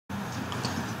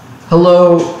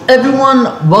Hello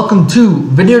everyone, welcome to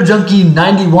VideoJunkie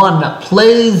 91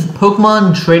 plays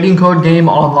Pokemon Trading Card Game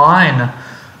online.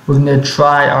 We're going to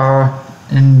try our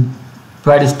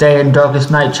brightest day and darkest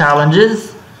night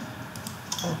challenges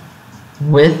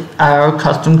with our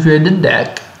custom created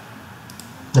deck,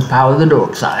 the Power of the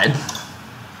Dark Side.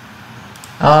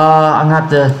 I'm not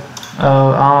the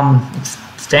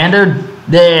standard.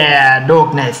 Yeah,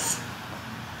 darkness.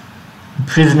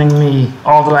 Imprisoning me.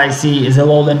 All that I see is a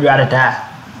Alolan Rattata.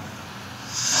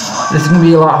 This is going to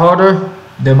be a lot harder.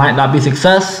 There might not be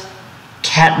success.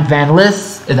 Cat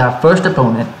Vandalus is our first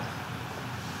opponent.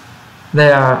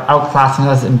 They are outclassing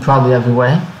us in probably every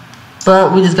way.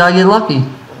 But we just gotta get lucky.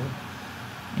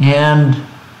 And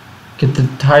get the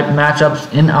type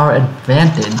matchups in our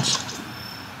advantage.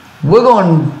 We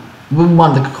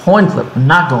want the coin flip. We're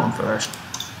not going first.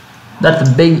 That's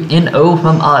a big NO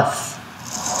from us.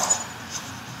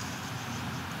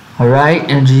 Alright,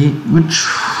 energy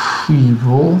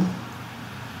retrieval.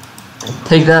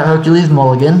 Take that Hercules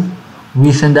Mulligan.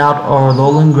 We send out our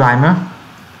Alolan Grimer.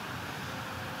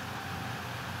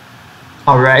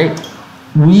 Alright,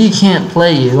 we can't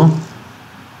play you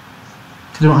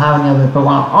because we don't have any other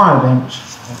Pokemon on our bench.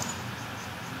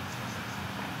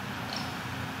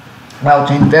 That will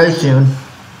change very soon.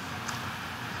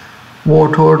 War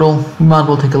Turtle, we might as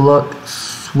well take a look.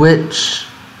 Switch.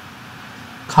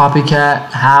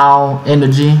 Copycat, Howl,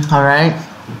 Energy, alright.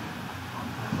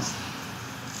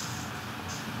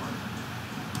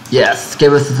 Yes,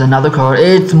 give us another card.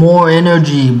 It's more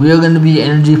energy. We're going to be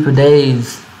energy for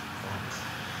days.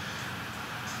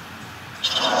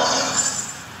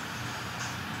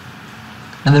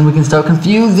 And then we can start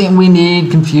confusing. We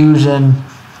need confusion.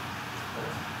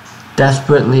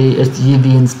 Desperately, it's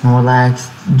Eevee and Snorlax.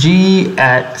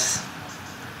 GX.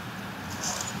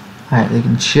 Alright, they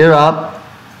can cheer up.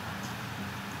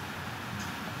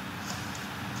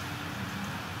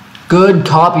 Good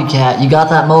copycat. You got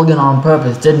that mulligan on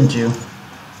purpose, didn't you?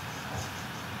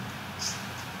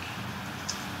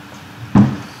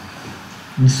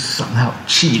 You somehow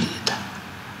cheated.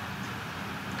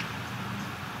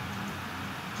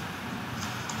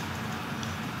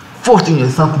 Forcing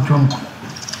yourself into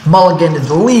a mulligan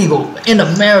is illegal in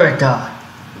America.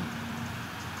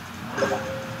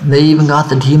 They even got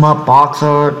the team up box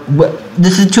art.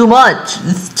 This is too much.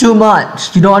 This is too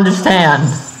much. You don't understand.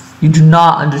 You do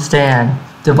not understand.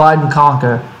 Divide and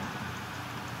conquer.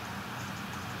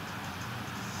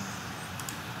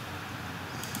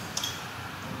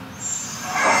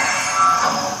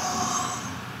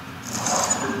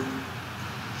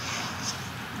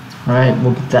 Alright,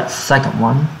 we'll get that second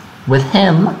one with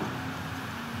him.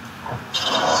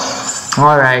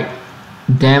 Alright.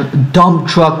 Damn, dump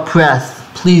truck press.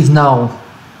 Please no.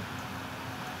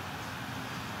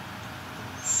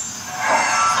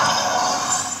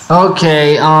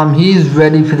 Okay, he's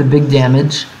ready for the big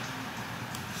damage.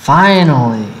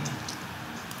 Finally.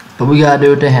 But we gotta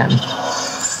do it to him.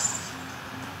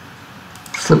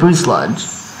 Slippery Sludge.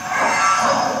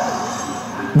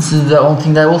 This is the only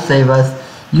thing that will save us.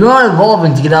 You are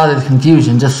evolving to get out of this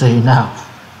confusion, just so you know.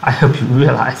 I hope you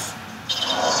realize.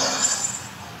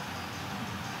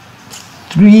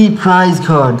 3 prize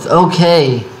cards.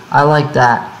 Okay, I like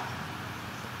that.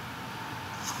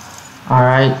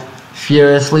 Alright.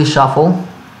 Furiously shuffle.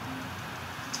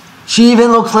 She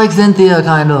even looks like Cynthia,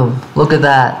 kind of. Look at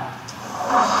that.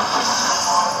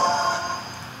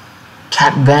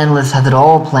 Cat Vandalus has it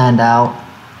all planned out.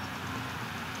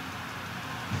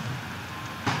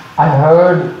 I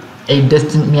heard a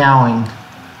distant meowing.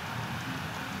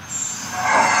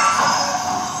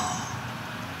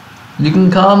 You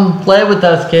can come play with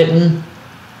us, kitten.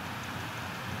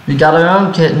 We got our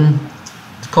own kitten.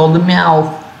 It's called the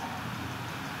Meow.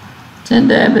 10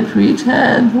 damage for each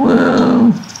head.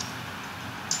 Whoa.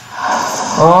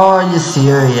 Oh, are you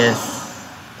serious?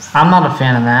 I'm not a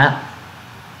fan of that.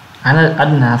 I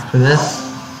didn't ask for this.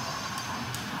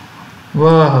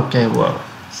 Whoa, okay, whoa.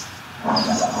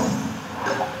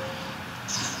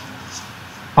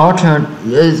 Our turn.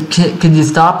 Could you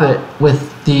stop it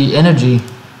with the energy?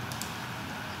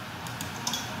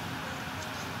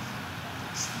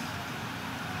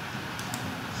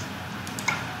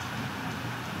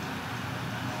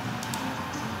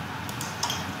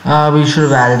 We should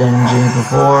have added energy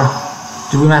before.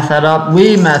 Did we mess that up?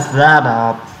 We messed that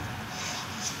up.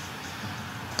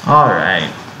 Alright.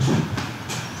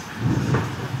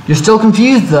 You're still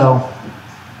confused though.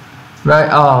 Right?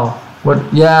 Oh.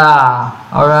 What? Yeah.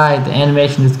 Alright. The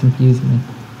animation just confused me.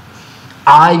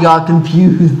 I got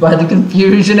confused by the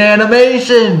confusion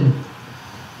animation.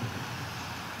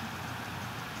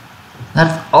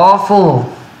 That's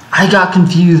awful. I I got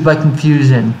confused by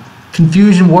confusion.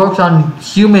 Confusion works on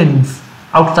humans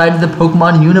outside of the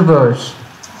Pokemon universe.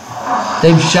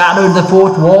 They've shattered the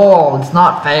fourth wall. It's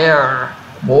not fair.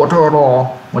 War Turtle,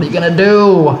 what are you gonna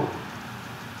do?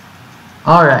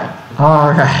 Alright.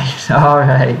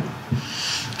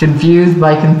 Confused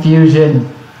by confusion.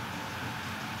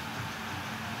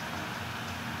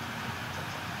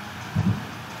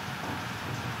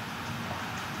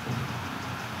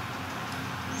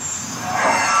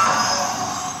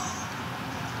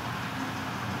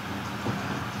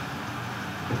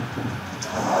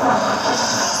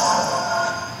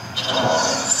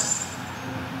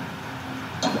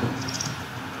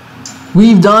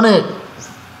 We've done it!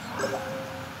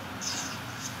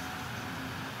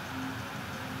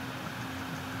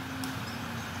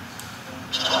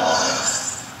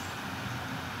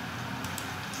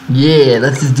 Yeah,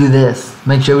 let's just do this.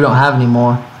 Make sure we don't have any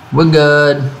more. We're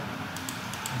good.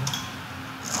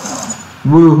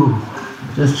 Woo!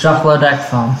 Just shuffle our deck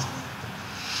some.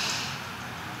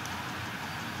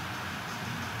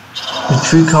 The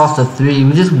tree costs a 3.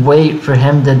 We just wait for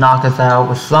him to knock us out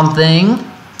with something.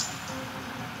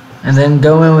 And then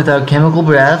go in with our chemical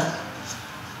breath.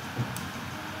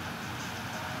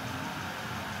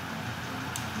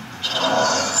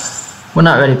 We're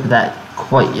not ready for that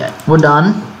quite yet. We're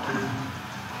done.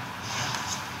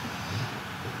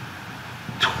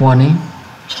 20.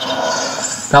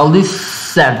 That'll do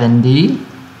 70.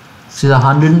 To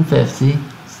 150.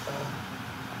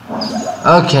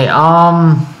 Okay,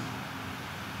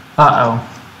 uh-oh.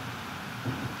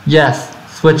 Yes,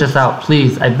 switch us out,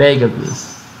 please. I beg of you.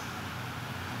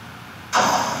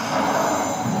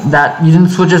 That, you didn't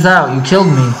switch us out, you killed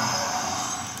me.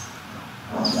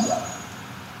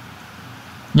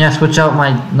 Yeah, switch out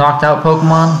my knocked out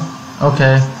Pokemon?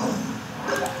 Okay.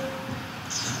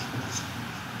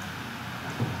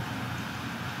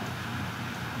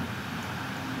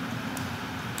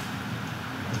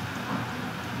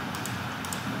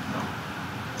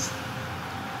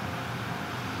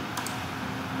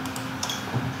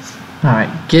 Alright,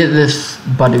 get this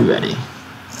buddy ready.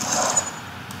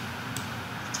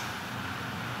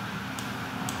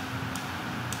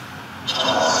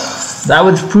 That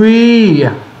was free!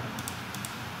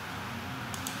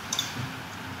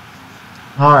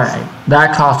 Alright,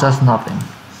 that cost us nothing.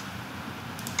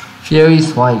 Fury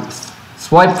swipes.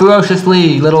 Swipe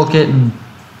ferociously, little kitten.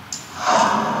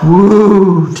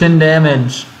 Woo! 10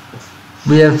 damage.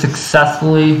 We have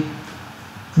successfully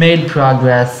made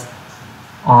progress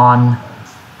on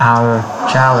our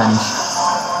challenge.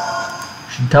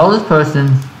 Should tell this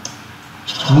person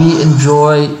we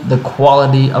enjoy the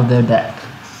quality of their deck.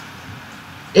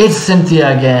 It's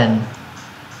Cynthia again.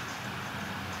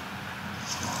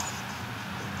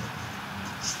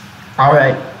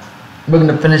 Alright, we're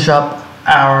gonna finish up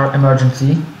our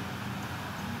emergency.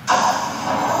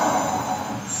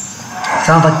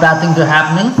 Sounds like bad things are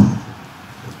happening.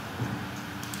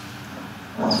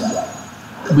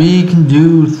 We can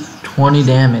do 20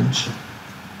 damage.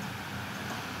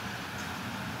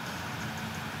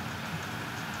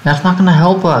 That's not gonna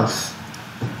help us.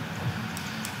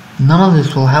 None of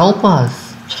this will help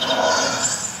us.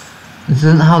 This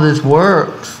isn't how this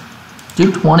works.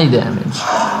 Do 20 damage.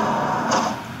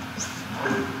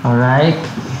 Alright.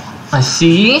 I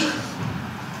see.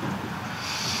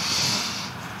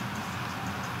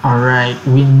 Alright,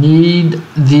 we need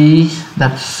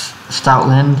that's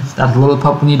Stoutland. That's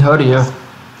Lillipup, we need her here.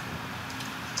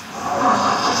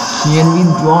 Can we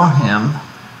draw him?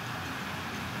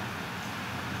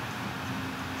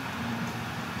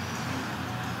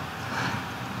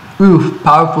 Oof,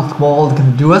 powerful squall is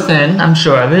gonna do us in, I'm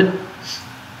sure of it.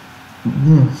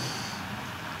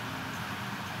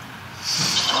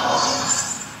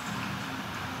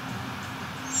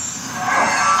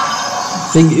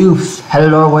 Big oofs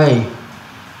headed our way.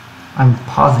 I'm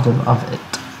positive of it.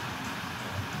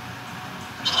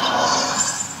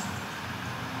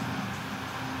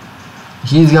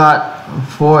 He's got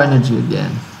 4 energy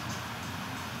again.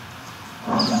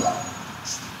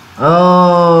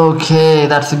 Okay,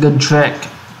 that's a good trick.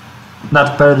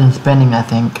 That's better than spinning, I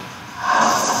think.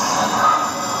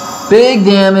 Big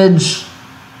damage.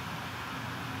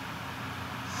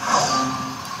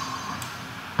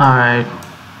 Alright,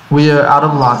 we are out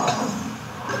of luck.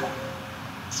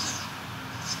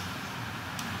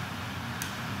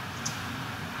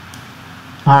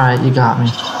 Alright, you got me.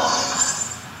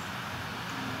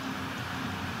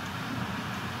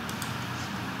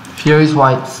 Fury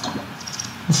swipes.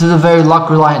 This is a very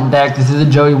luck-reliant deck. This is a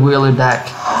Joey Wheeler deck.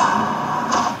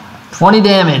 20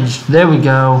 damage. There we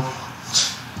go.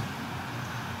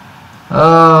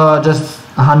 Just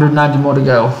 190 more to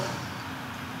go.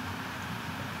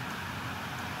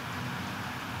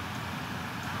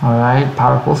 Alright,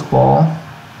 powerful squall.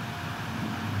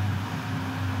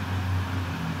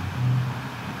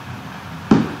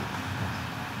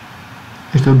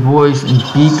 Echoed voice and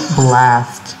beak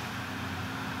blast.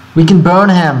 We can burn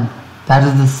him. That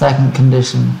is the second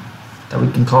condition that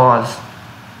we can cause.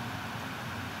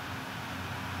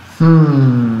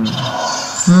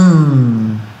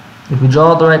 If we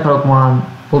draw the right Pokemon,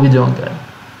 we'll be doing good.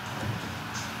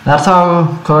 That's how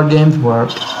card games work.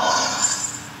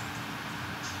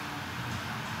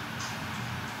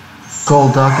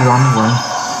 Golduck is on the way.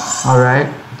 Alright,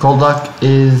 Golduck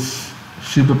is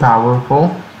super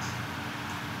powerful.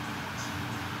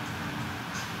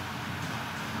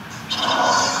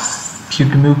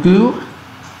 Pyukumuku,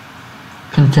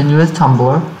 continuous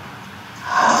tumbler.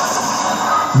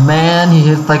 Man, he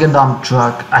hits like a dump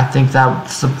truck. I think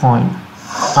that's the point.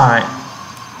 Alright.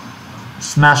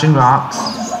 Smashing rocks.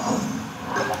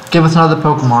 Give us another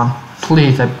Pokemon.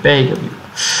 Please, I beg of you.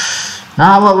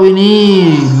 Not what we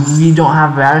need. We don't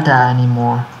have Rattata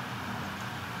anymore.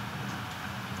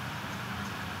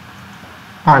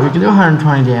 Alright, we can do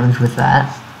 120 damage with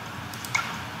that.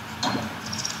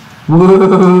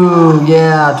 Woo!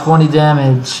 Yeah, 20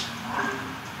 damage.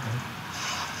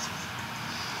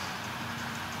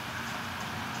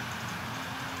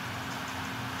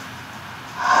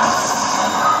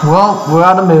 Well, we're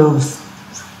out of moves.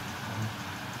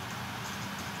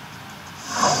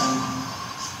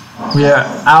 We are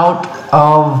out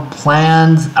of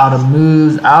plans, out of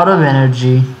moves, out of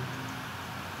energy.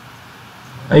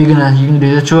 Are you gonna do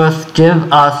this to us?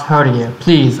 Give us Herdia,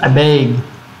 please, I beg.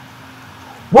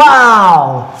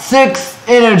 Wow! 6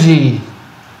 energy!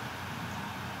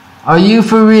 Are you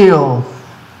for real?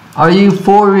 Are you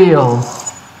for real?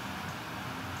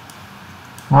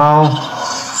 Well,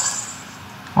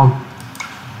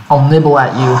 I'll nibble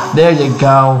at you. There you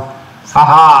go.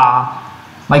 Haha!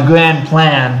 My grand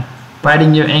plan.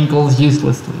 Biting your ankles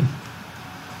uselessly.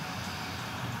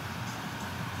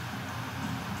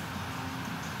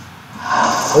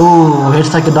 Ooh,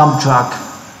 hits like a dump truck.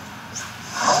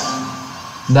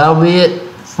 That'll be it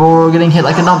for getting hit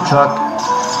like a dump truck.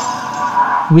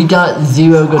 We got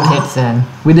 0 good hits in.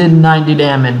 We did 90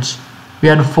 damage. We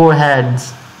had 4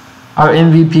 heads. Our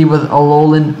MVP was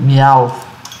Alolan Meowth,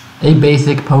 a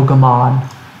basic Pokemon.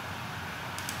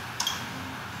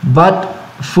 But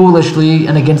foolishly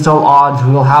and against all odds,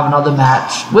 we will have another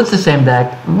match with the same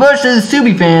deck versus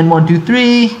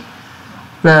Subifan123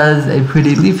 who has a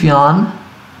pretty Leafeon.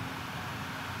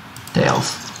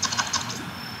 Tails.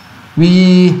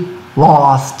 We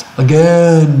lost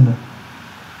again.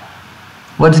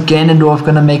 What's Ganondorf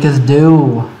gonna make us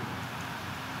do?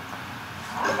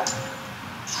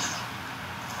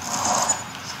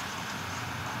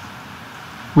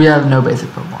 We have no basic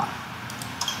Pokemon.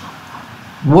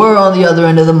 We're on the other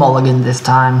end of the mulligan this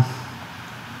time.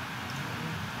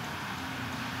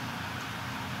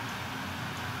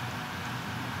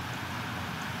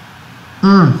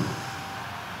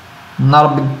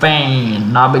 Not a big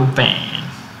fan, not a big fan.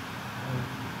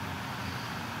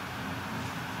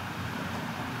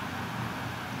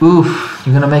 Oof,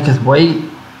 you're gonna make us wait?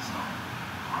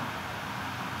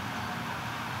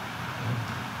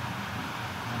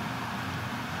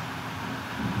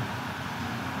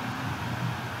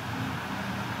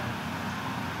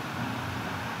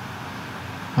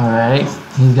 Alright,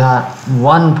 he's got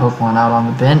 1 Pokemon out on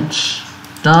the bench.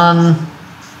 Done.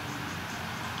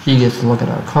 He gets to look at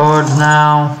our cards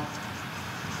now.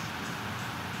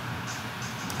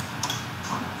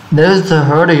 There's the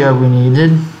Herdia we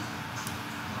needed.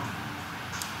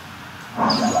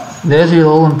 There's the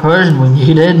Alolan Persian we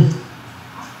needed.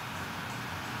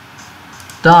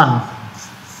 Done.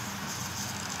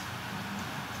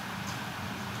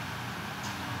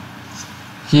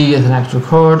 He gets an extra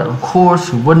card, of course,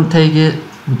 who wouldn't take it?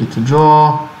 We get to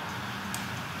draw.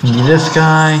 Can be this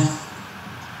guy.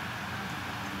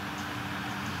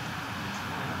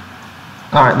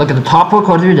 Alright, look at the top 4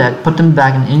 cards of your deck, put them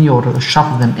back in any order, or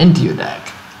shuffle them into your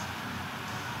deck.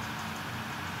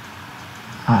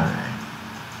 Alright.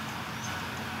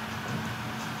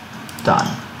 Done.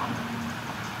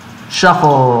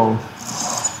 Shuffle.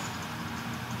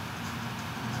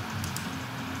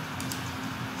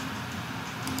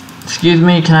 Excuse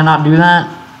me, can I not do that?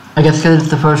 I guess because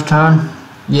it's the first turn?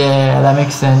 Yeah, that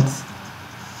makes sense.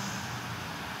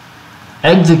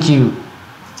 Execute.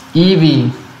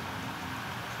 Eevee.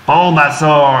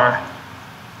 Bulbasaur.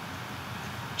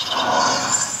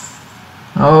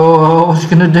 Oh, what's it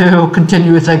gonna do?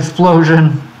 Continuous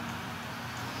explosion.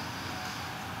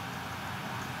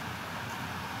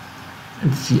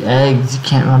 It's the eggs. You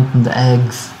can't run from the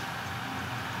eggs.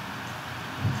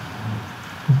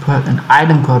 Put an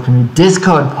item card from your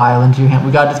discard pile into your hand.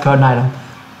 We got discard an item.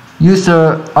 Use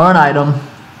to earn item.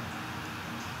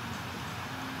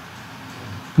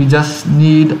 We just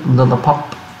need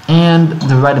Lillipup and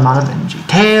the right amount of energy.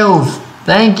 Tails!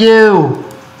 Thank you!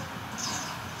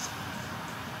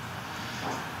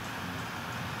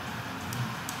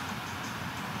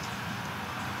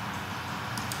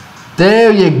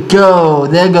 There you go.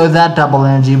 There goes that double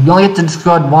energy. We only get to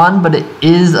discard one, but it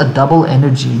is a double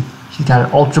energy. She's got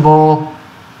an Ultra Ball,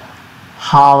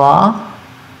 Hala,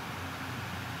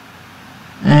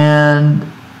 and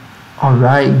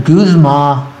alright,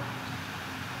 Guzma.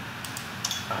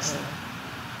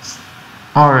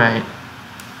 Alright.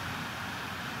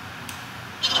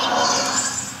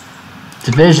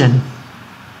 Division.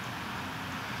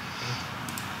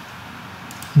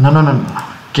 No.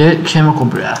 Get Chemical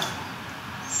Breath.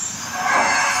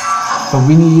 But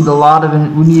we need a lot of,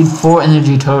 we need 4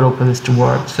 energy total for this to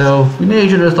work. So we may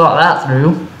should have thought that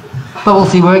through. But we'll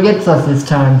see where it gets us this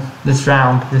turn, this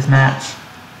round, this match.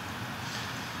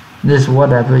 This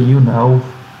whatever, you know.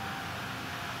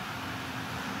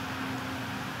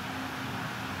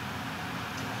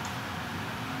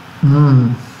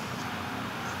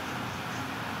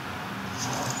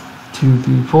 Two,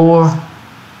 3, 4.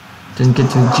 Didn't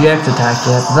get to a GX attack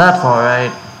yet, but that's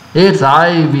alright. It's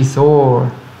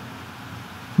Ivysaur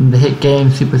from the hit game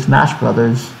Super Smash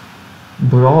Bros.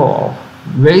 Brawl.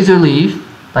 Razor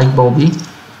Leaf, like Bulby.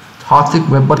 Toxic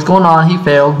Whip. What's going on? He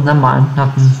failed. Never mind.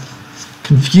 Nothing.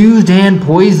 Confused and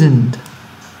Poisoned.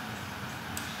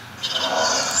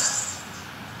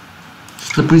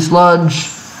 Slippery Sludge.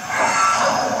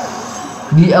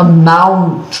 The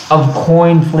amount of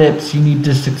coin flips you need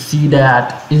to succeed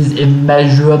at is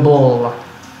immeasurable.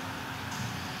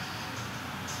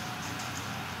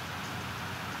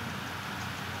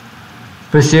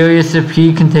 For serious, if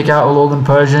he can take out a Logan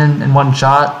Persian in one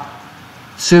shot,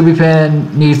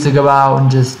 Subipan needs to go out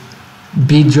and just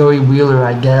beat Joey Wheeler,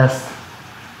 I guess.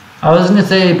 I was going to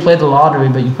say play the lottery,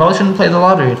 but you probably shouldn't play the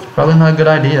lottery. It's probably not a good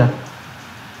idea.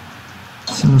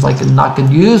 Seems like a not good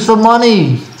use of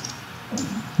money.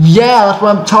 Yeah, that's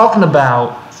what I'm talking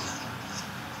about.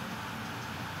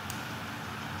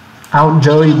 Out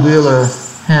Joey Wheeler.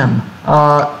 Him.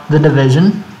 The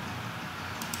division.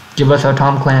 Give us our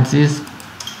Tom Clancy's.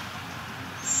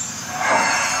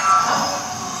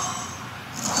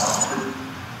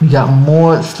 We got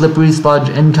more Slippery Sludge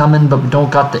incoming, but we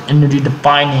don't got the energy to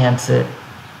finance it.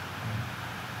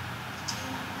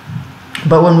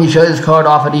 But when we show this card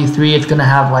off at E3, it's gonna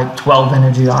have like 12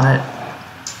 energy on it.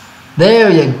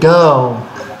 There you go.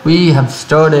 We have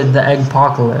started the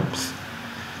Eggpocalypse.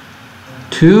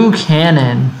 2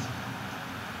 cannon.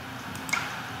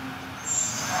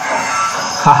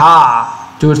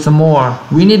 Haha. Do it some more.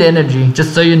 We need energy,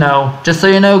 just so you know. Just so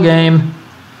you know, game.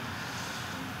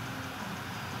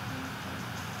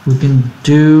 We can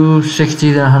do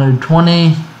 60 to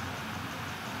 120.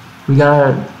 We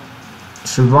gotta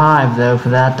survive though for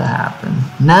that to happen.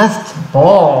 Nest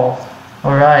Ball.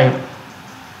 Alright.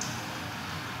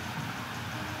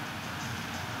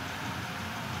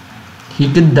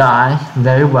 He could die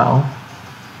very well.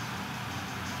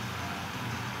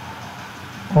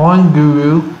 On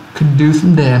Guru could do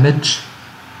some damage.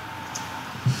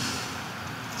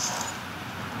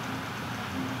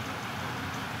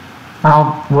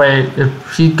 Oh, wait,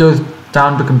 if she goes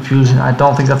down to confusion, I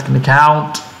don't think that's going to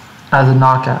count as a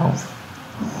knockout.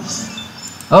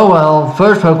 Oh well,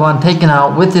 first Pokemon taken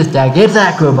out with this deck, it's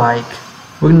Acrobike.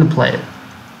 We're going to play it.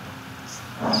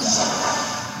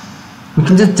 We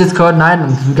can just discard an item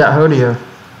because we got Herdier.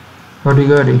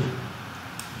 Hurdy-gurdy.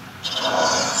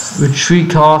 Retreat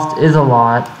cost is a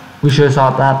lot. We should have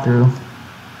thought that through.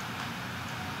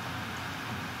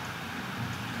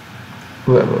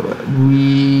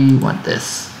 We want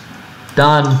this.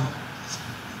 Done.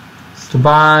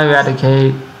 Goodbye,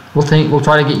 Eradicate. We'll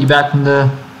try to get you back from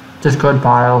the discard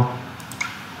pile.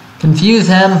 Confuse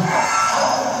him.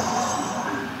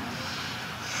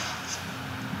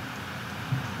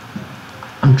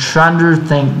 I'm trying to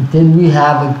think, did we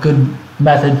have a good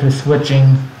method for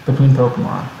switching between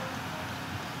Pokemon?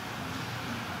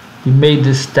 We made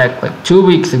this deck like 2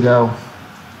 weeks ago.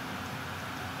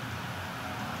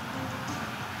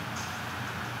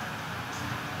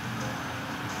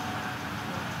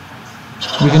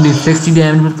 We can do 60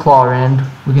 damage with Claw Rend.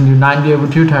 We can do 90 over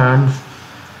 2 turns.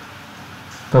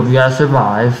 But we gotta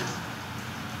survive.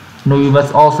 No, we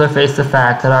must also face the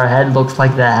fact that our head looks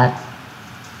like that.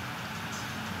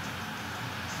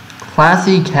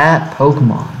 Classy cat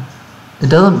Pokemon. It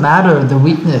doesn't matter the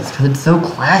weakness because it's so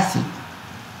classy.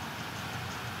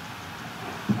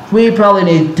 we probably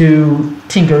need to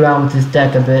tinker around with this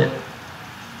deck a bit.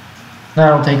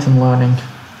 That'll take some learning.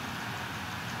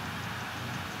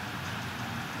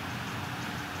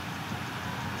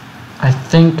 I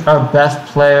think our best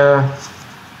player...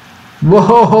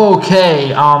 Whoa, okay,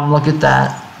 look at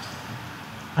that.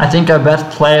 I think our best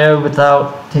player,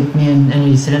 without taking in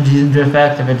any synergies into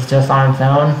effect, if it's just on its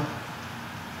own,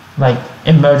 like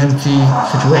emergency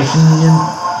situation,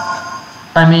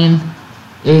 I mean,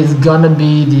 is gonna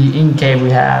be the Inkay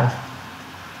we have,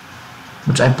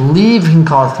 which I believe can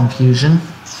cause confusion.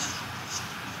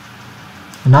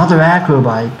 Another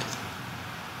Acrobike.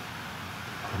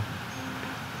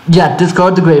 Yeah,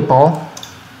 discard the Great Ball.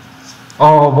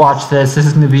 Oh, watch this. This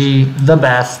is gonna be the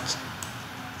best.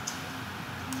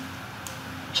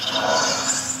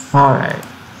 Alright.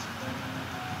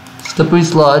 Slippery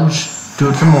Sludge. Do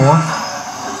it some more.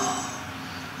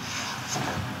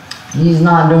 He's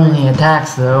not doing any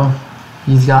attacks though.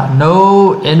 He's got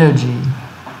no energy.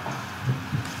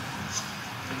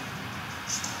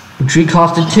 Retreat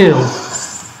costed 2.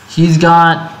 He's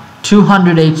got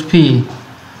 200 HP.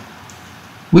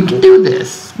 We can do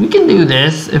this. We can do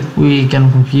this if we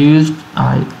get confused.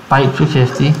 Alright, bite for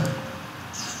 50.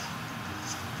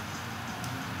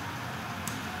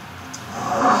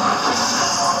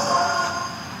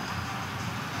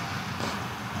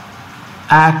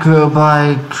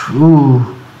 Acrobike,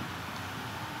 ooh.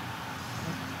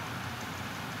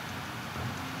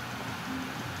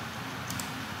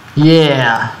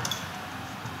 Yeah.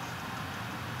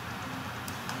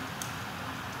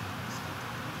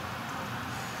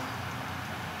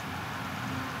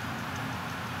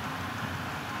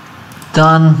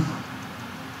 Done.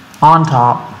 On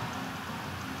top.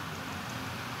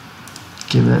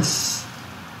 Give us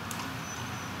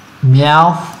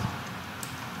Meowth.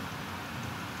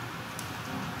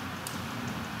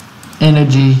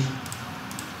 Energy,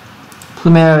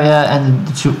 Plumeria, and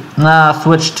the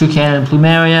switch Toucannon,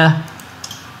 Plumeria.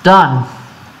 Done.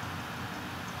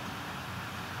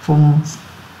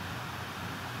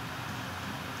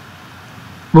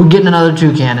 We're getting another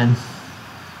Toucannon.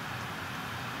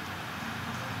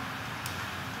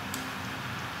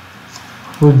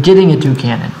 We're getting a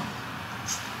Toucannon.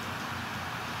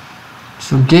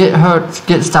 So get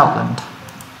Stoutland.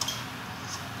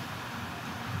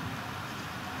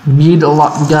 We need a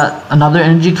lot. We got another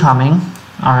energy coming.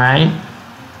 Alright.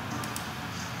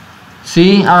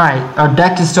 See? Alright. Our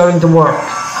deck is starting to work.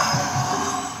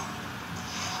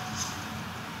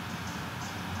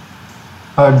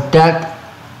 Our deck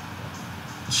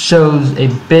shows a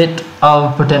bit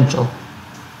of potential.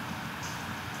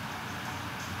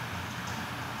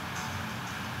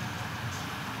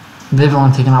 They've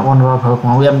only taken out one of our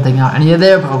Pokemon. We haven't taken out any of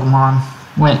their Pokemon.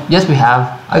 Wait, yes we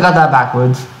have. I got that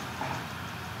backwards.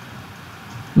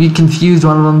 We confused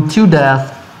one of them to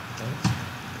death.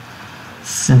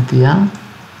 Cynthia.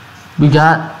 We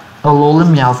got a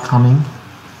Alolan Meowth coming.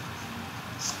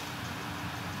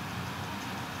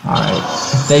 Alright.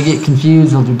 If they get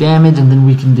confused, they'll do damage, and then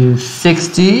we can do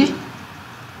 60.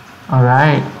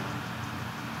 Alright.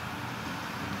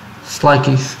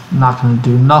 Slikey's not going to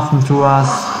do nothing to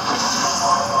us.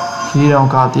 He don't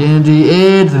got the energy.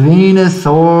 It's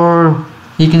Venusaur.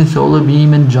 He can Solar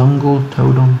Beam and Jungle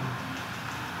Totem.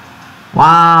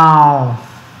 Wow.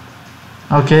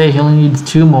 Okay, he only needs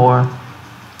 2 more.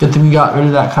 Good thing we got rid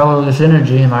of that colorless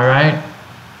energy, am I right?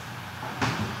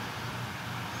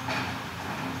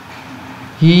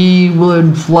 He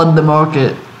would flood the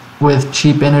market with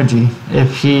cheap energy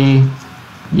if he...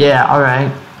 Yeah,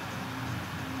 alright.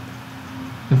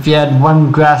 If you had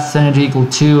 1 grass energy equal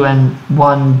 2 and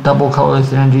 1 double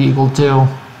colorless energy equal 2.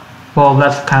 Well,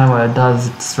 that's kind of what it does.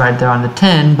 It's right there on the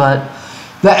tin, but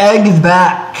the egg is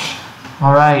back.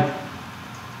 Alright.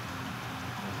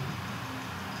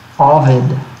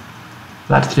 Ovid.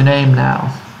 That's your name now.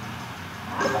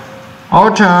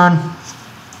 Our turn.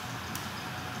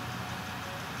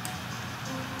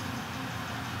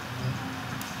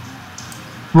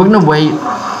 We're gonna wait.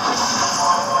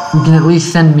 We can at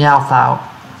least send Meowth out.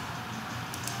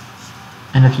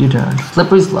 In a few turns.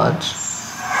 Slippery Sludge.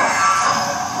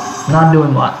 Not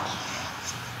doing much.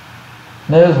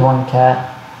 There's one cat.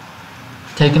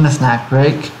 Taking a snack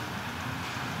break.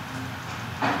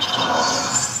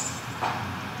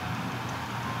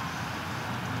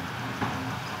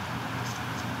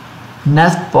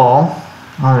 Nest Ball.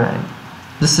 Alright.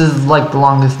 This is like the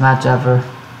longest match ever.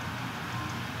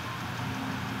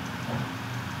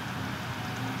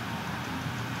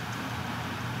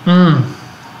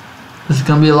 This is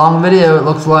gonna be a long video, it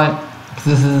looks like, because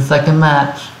this is the second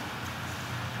match.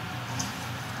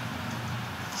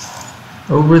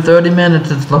 Over 30 minutes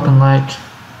it's looking like.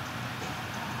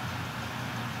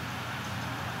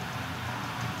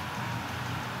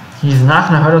 He's not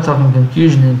gonna hurt himself in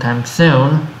confusion anytime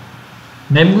soon.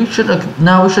 Maybe we should have,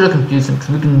 no, we should have confused him, because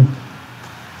we can,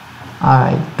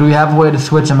 alright, do we have a way to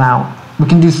switch him out? We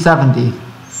can do 70.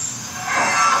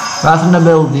 That's an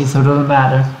ability, so it doesn't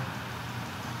matter.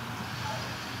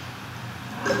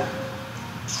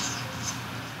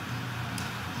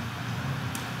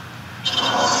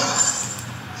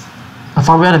 I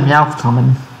thought we had a Meowth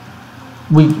coming.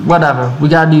 Whatever, we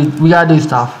gotta do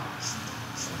stuff.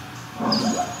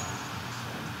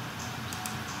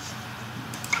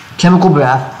 Chemical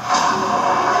breath.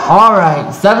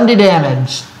 Alright, 70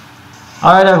 damage.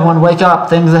 Alright everyone, wake up,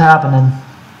 things are happening.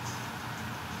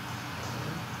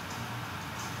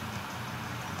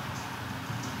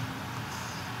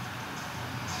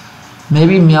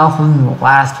 Maybe Meowth was the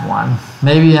last one.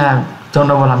 Maybe I don't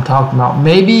know what I'm talking about.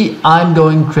 Maybe I'm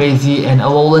going crazy and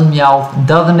Alolan Meowth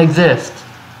doesn't exist.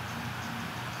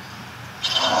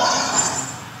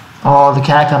 Oh, the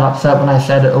cat got upset when I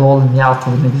said Alolan Meowth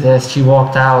doesn't exist. She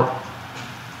walked out.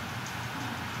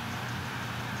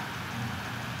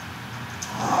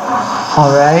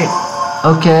 Alright.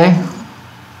 Okay.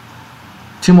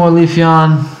 2 more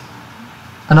Leafeon.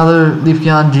 Another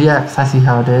Leafeon GX. I see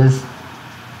how it is.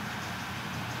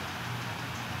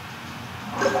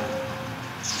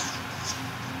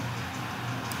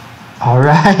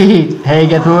 Alright. Hey,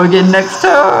 guess what we're getting next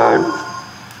turn?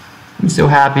 I'm so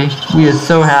happy. We are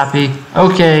so happy.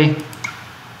 Okay.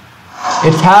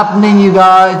 It's happening, you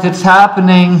guys. It's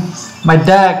happening. My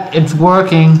deck, it's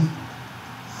working.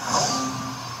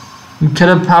 We could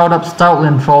have powered up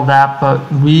Stoutland for all that,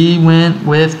 but we went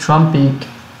with Trumpeak,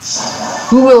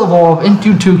 who will evolve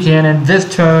into Toucannon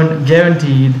this turn,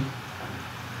 guaranteed.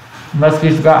 Unless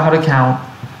we forgot how to count.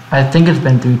 I think it's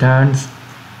been 3 turns.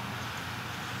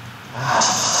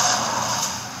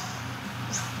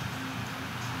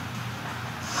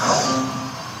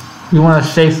 We want to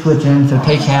safe switch in, so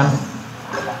take him.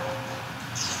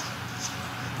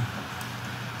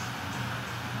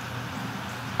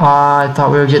 I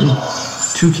thought we were getting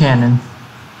Toucannon.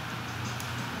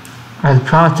 I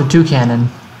promised a Toucannon.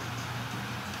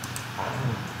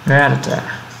 Rattata.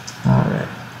 Alright.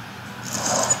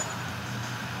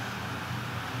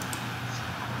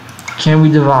 Can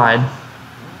we divide?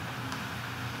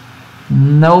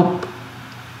 Nope.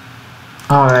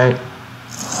 Alright.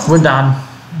 We're done.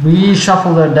 We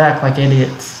shuffled our deck like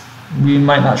idiots. We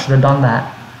might not should have done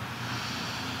that.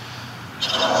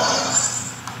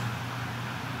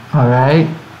 Alright.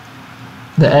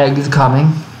 The egg is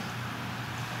coming.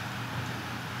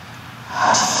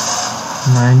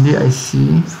 90, I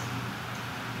see.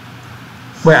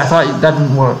 Wait, I thought that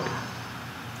didn't work.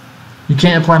 You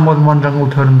can't apply more than 1 jungle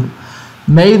totem.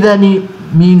 May that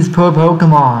means per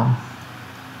Pokemon.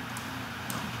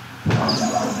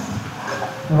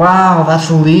 Wow, that's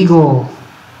illegal.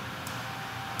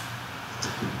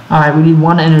 Alright, we need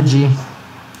 1 energy.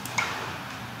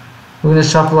 We're gonna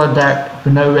shuffle our deck for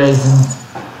no reason.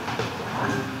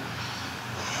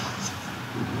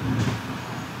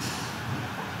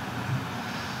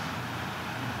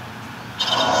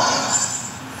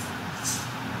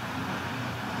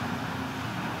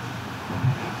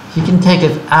 He can take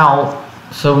us out,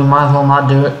 so we might as well not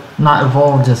do it, not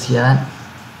evolve just yet.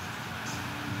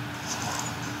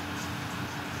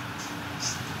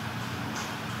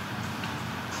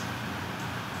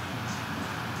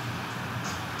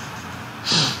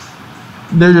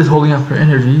 They're just holding up for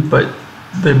energy, but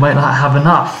they might not have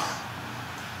enough.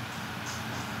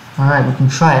 Alright, we can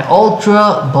try it.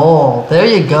 Ultra Ball. There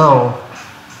you go.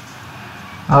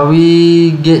 Are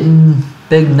we getting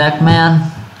Big Neck Man?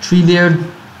 Treebeard?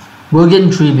 We're getting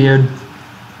Treebeard.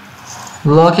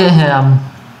 Look at him.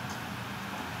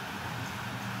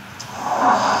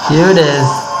 Here it is.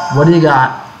 What do you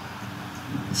got?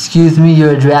 Excuse me,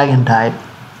 you're a dragon type.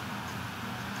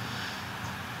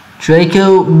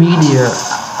 Draco Meteor.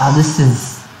 Oh, this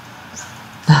is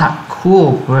not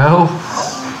cool, bro.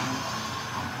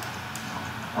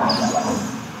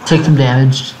 Take some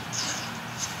damage.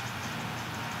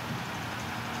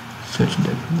 Switch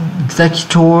to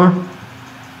Executor.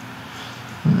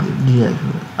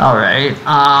 Alright.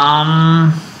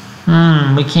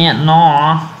 We can't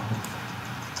gnaw.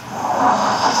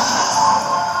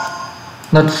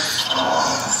 Let's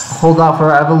hold out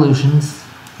for our evolutions.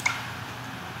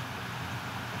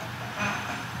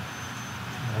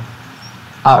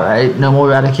 Alright, no more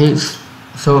Eradicates.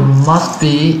 So it must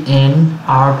be in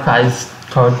our prize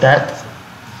card deck.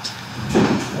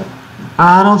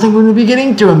 I don't think we're going to be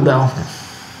getting to him though.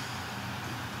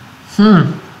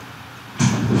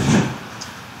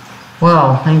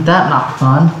 Well, ain't that not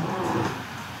fun?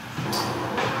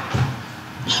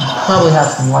 probably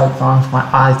have some lights on so my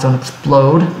eyes don't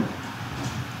explode.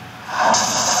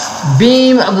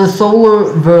 Beam of the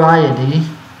solar variety.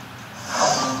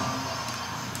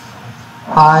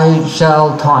 I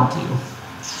shall taunt you.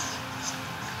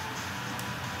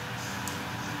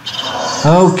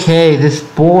 Okay, this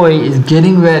boy is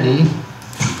getting ready.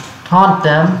 Taunt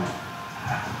them.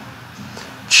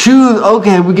 Choose.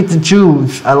 Okay, we get to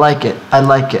choose. I like it. I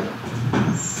like it.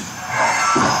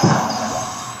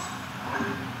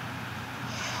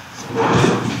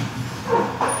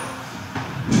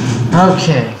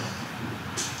 Okay.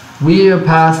 We are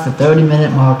past the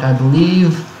 30-minute mark, I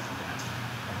believe.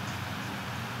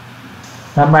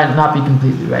 That might not be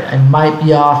completely right. I might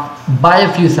be off by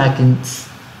a few seconds.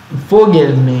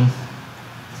 Forgive me.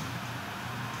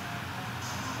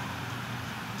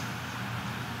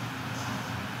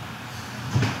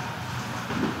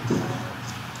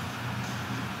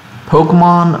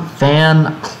 Pokemon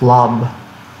Fan Club.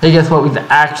 Hey, guess what? We've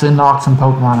actually knocked some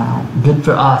Pokemon out. Good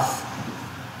for us.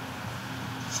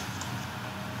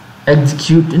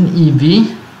 Execute an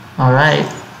EV.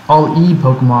 Alright. All E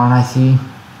Pokemon, I see.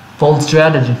 Full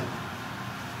strategy.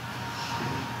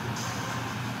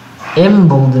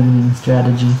 Emboldening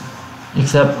strategy.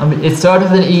 Except, I mean, it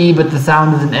started with an E, but the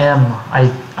sound is an M.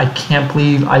 I can't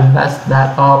believe I messed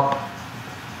that up.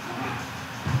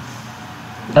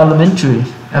 Elementary.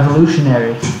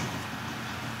 Evolutionary.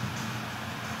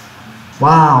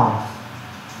 Wow.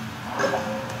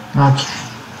 Okay.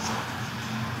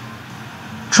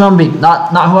 Trumbeak,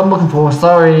 not who I'm looking for,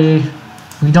 sorry.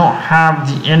 We don't have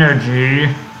the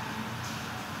energy.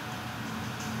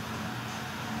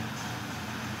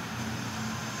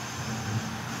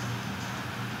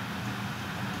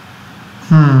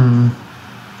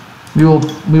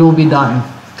 We will be done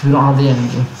because we don't have the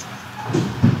energy.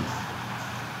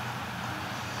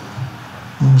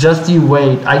 Just you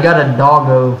wait. I got a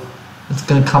doggo that's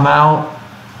gonna come out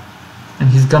and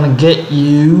he's gonna get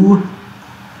you.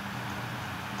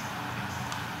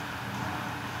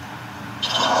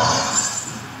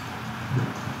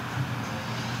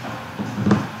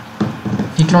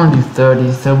 He can only do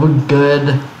 30, so we're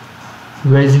good.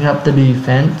 Raising up the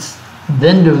defense,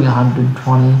 then doing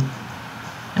 120,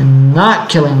 and not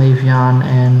killing Leafeon,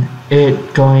 and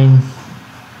it going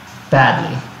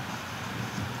badly.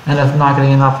 And us not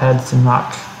getting enough heads to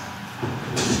knock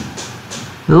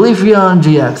the Leafeon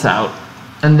GX out.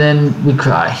 And then we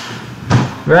cry.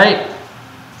 Right?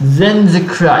 Zen's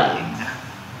crying.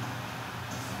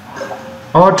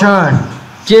 Our turn.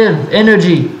 Give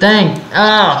energy. Thank.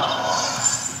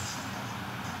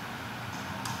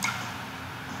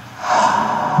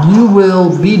 You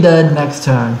will be dead next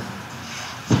turn.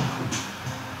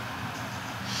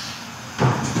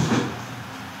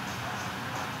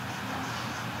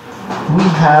 We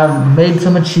have made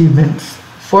some achievements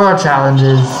for our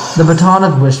challenges. The baton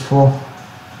is wishful.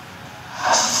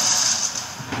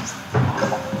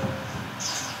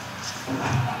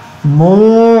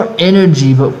 More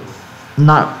energy, but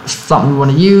not something we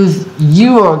want to use.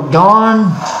 You are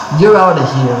gone. You're out of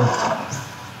here.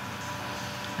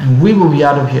 And we will be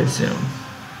out of here soon.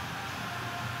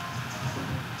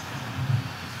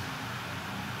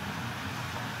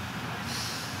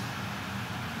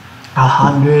 A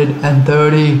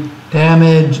 130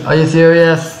 damage. Are you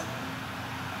serious?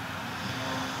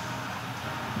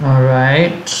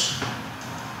 Alright.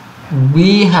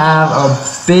 We have a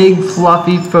big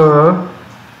fluffy fur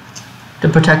to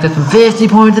protect us from 50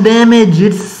 points of damage.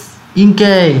 It's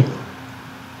Inkay.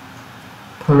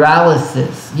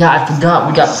 Paralysis. Yeah, I forgot.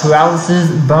 We got paralysis,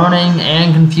 burning,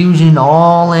 and confusion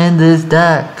all in this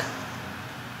deck.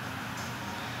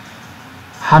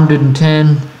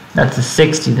 110. That's a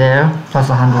 60 there, plus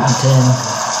 110.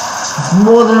 It's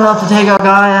more than enough to take our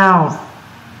guy out.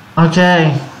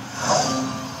 Okay.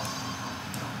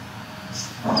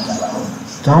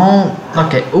 Don't.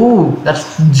 Okay. Ooh,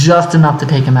 that's just enough to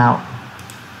take him out.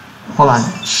 Hold on.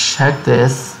 Check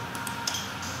this.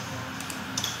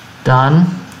 Done.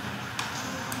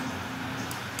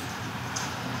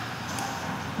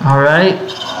 Alright.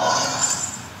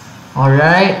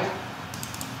 Alright.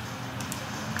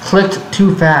 Clicked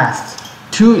too fast.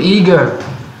 Too eager.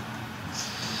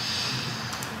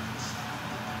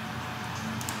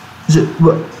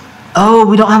 Oh,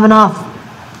 we don't have enough.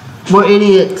 We're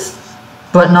idiots.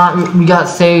 But not, we got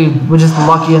saved. We're just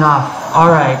lucky enough.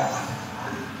 Alright.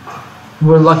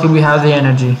 We're lucky we have the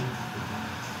energy.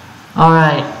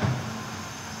 Alright.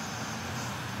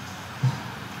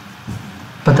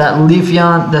 But that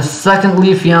Leafeon, the second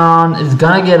Leafeon is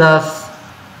gonna get us.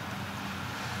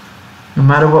 No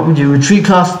matter what we do. Retreat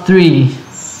cost 3.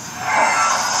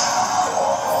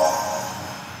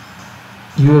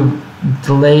 You have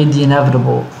delayed the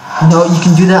inevitable. No, you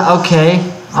can do that. Okay.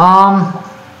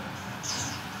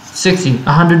 60,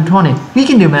 120. We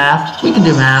can do math. We can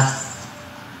do math.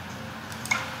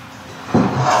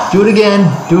 Do it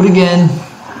again. Do it again.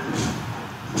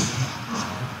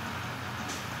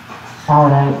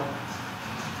 Alright.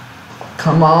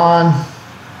 Come on.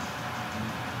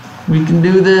 We can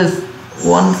do this.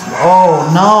 Once.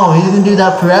 Oh no, he's gonna do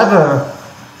that forever.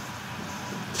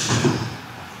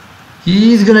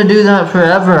 He's gonna do that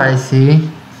forever, I see.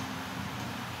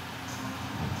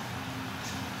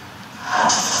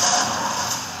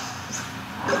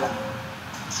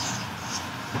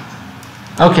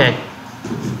 Okay.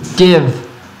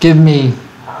 Give me.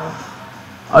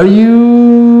 Are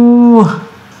you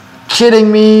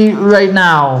kidding me right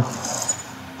now?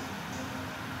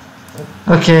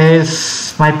 Okay,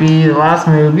 this might be the last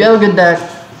move. We have a good deck.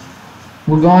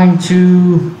 We're going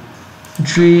to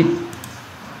retreat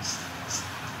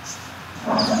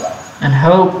and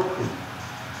hope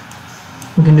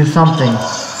we can do something.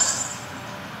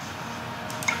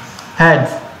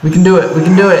 Heads. We can do it. We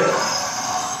can do it.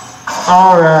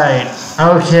 Alright.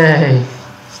 Okay.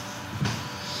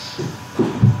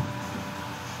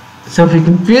 So if he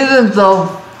confuses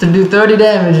himself to do 30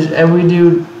 damage and we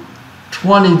do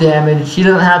 20 damage, he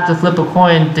doesn't have to flip a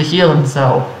coin to heal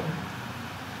himself.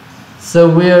 So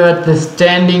we're at the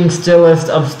standing stillest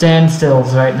of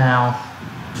standstills right now.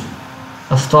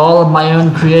 A stall of my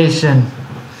own creation.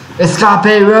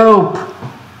 Escape rope!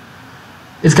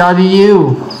 It's gotta be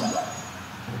you.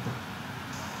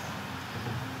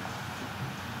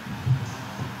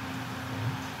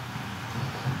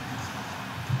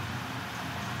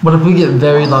 What if we get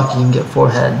very lucky and get 4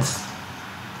 heads?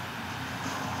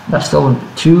 That's still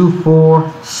 2,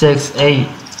 4, 6, 8.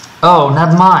 Oh,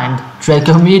 never mind.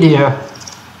 Draco Meteor.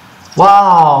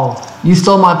 Wow, you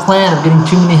stole my plan of getting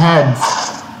too many heads.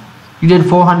 You did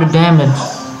 400 damage.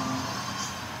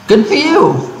 Good for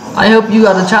you. I hope you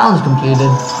got a challenge completed.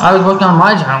 I was working on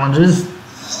my challenges.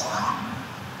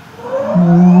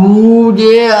 Ooh,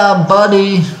 yeah,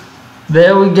 buddy.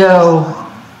 There we go.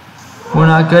 We're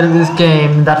not good at this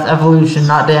game. That's evolution,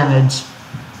 not damage.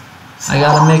 I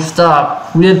got it mixed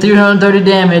up. We did 330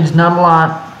 damage, not a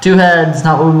lot. 2 heads,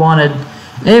 not what we wanted.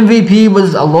 MVP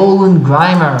was Alolan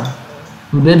Grimer,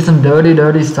 who did some dirty,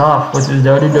 dirty stuff with his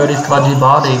dirty, dirty, sludgy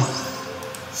body.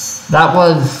 That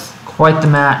was quite the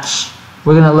match.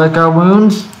 We're gonna lick our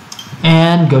wounds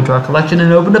and go to our collection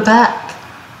and open a pack.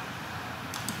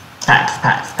 Packs,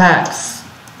 packs, packs.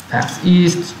 Packs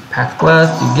East, packs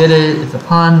West, you get it, it's a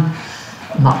pun.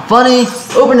 Not funny.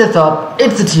 Open this up.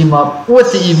 It's a team up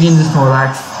with the Eevee and the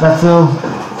Snorlax. That's so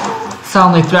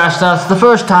soundly thrashed us the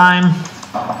first time.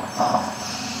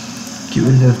 Get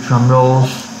rid of those drum rolls.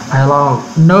 I allow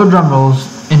no drum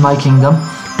rolls in my kingdom.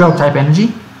 Dark type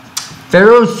energy.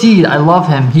 Pharaoh Seed. I love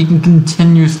him. He can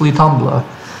continuously Tumbler.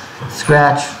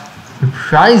 Scratch.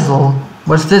 Reprisal.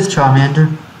 What's this, Charmander?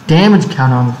 Damage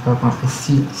counter on this Pokemon. I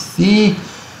see.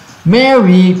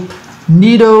 Mareep.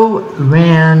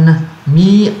 Nidoran.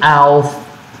 Meowth,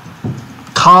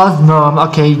 Cosmo.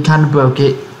 Okay, you kind of broke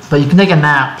it, but you can take a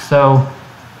nap, so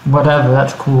whatever,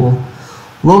 that's cool.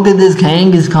 Look at this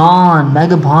Kangaskhan,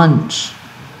 Mega Punch.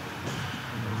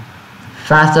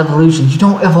 Fast evolution. You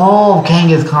don't evolve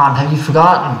Kangaskhan, have you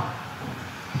forgotten?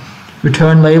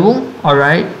 Return label,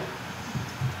 alright.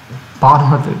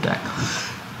 Bottom of the deck.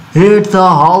 It's a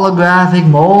holographic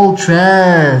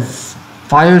Moltres.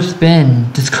 Fire Spin.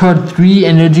 Discard 3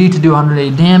 energy to do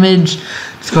 108 damage.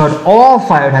 Discard all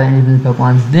fire type energy from the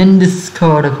Pokemon. Then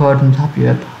discard a card from the top of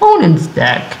your opponent's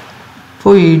deck.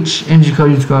 For each energy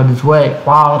card you discard this way.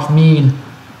 Wow, that's mean.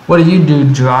 What do you do,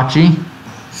 Jirachi?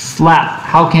 Slap.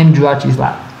 How can Jirachi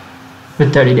slap?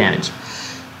 With 30 damage.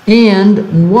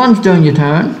 And once during your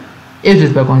turn, if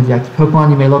this Pokemon is the active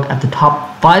Pokemon, you may look at the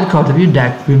top 5 cards of your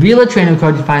deck, reveal a trainer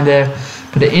card you find there,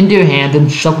 put it into your hand, and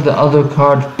shuffle the other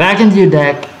cards back into your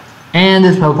deck, and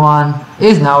this Pokemon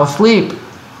is now asleep.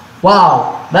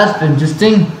 Wow, that's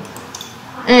interesting.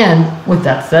 And with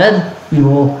that said, we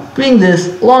will bring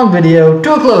this long video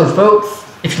to a close, folks.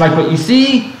 If you like what you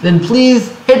see, then please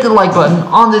hit the like button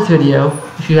on this video.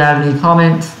 If you have any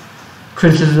comments,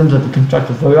 criticisms of the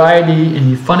constructive variety,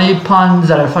 any funny puns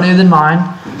that are funnier than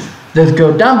mine, just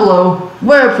go down below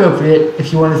where appropriate.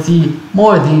 If you want to see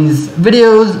more of these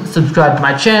videos, subscribe to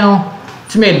my channel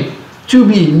to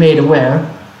be made aware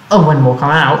of when will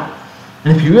come out.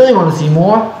 And if you really want to see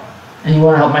more and you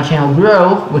want to help my channel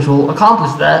grow, which will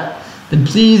accomplish that, then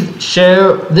please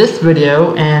share this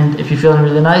video, and if you're feeling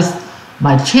really nice,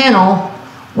 my channel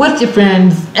with your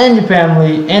friends and your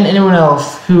family and anyone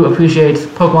else who appreciates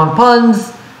Pokemon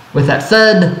puns With that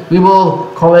said, we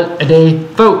will call it a day,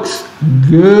 folks.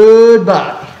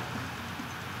 Goodbye.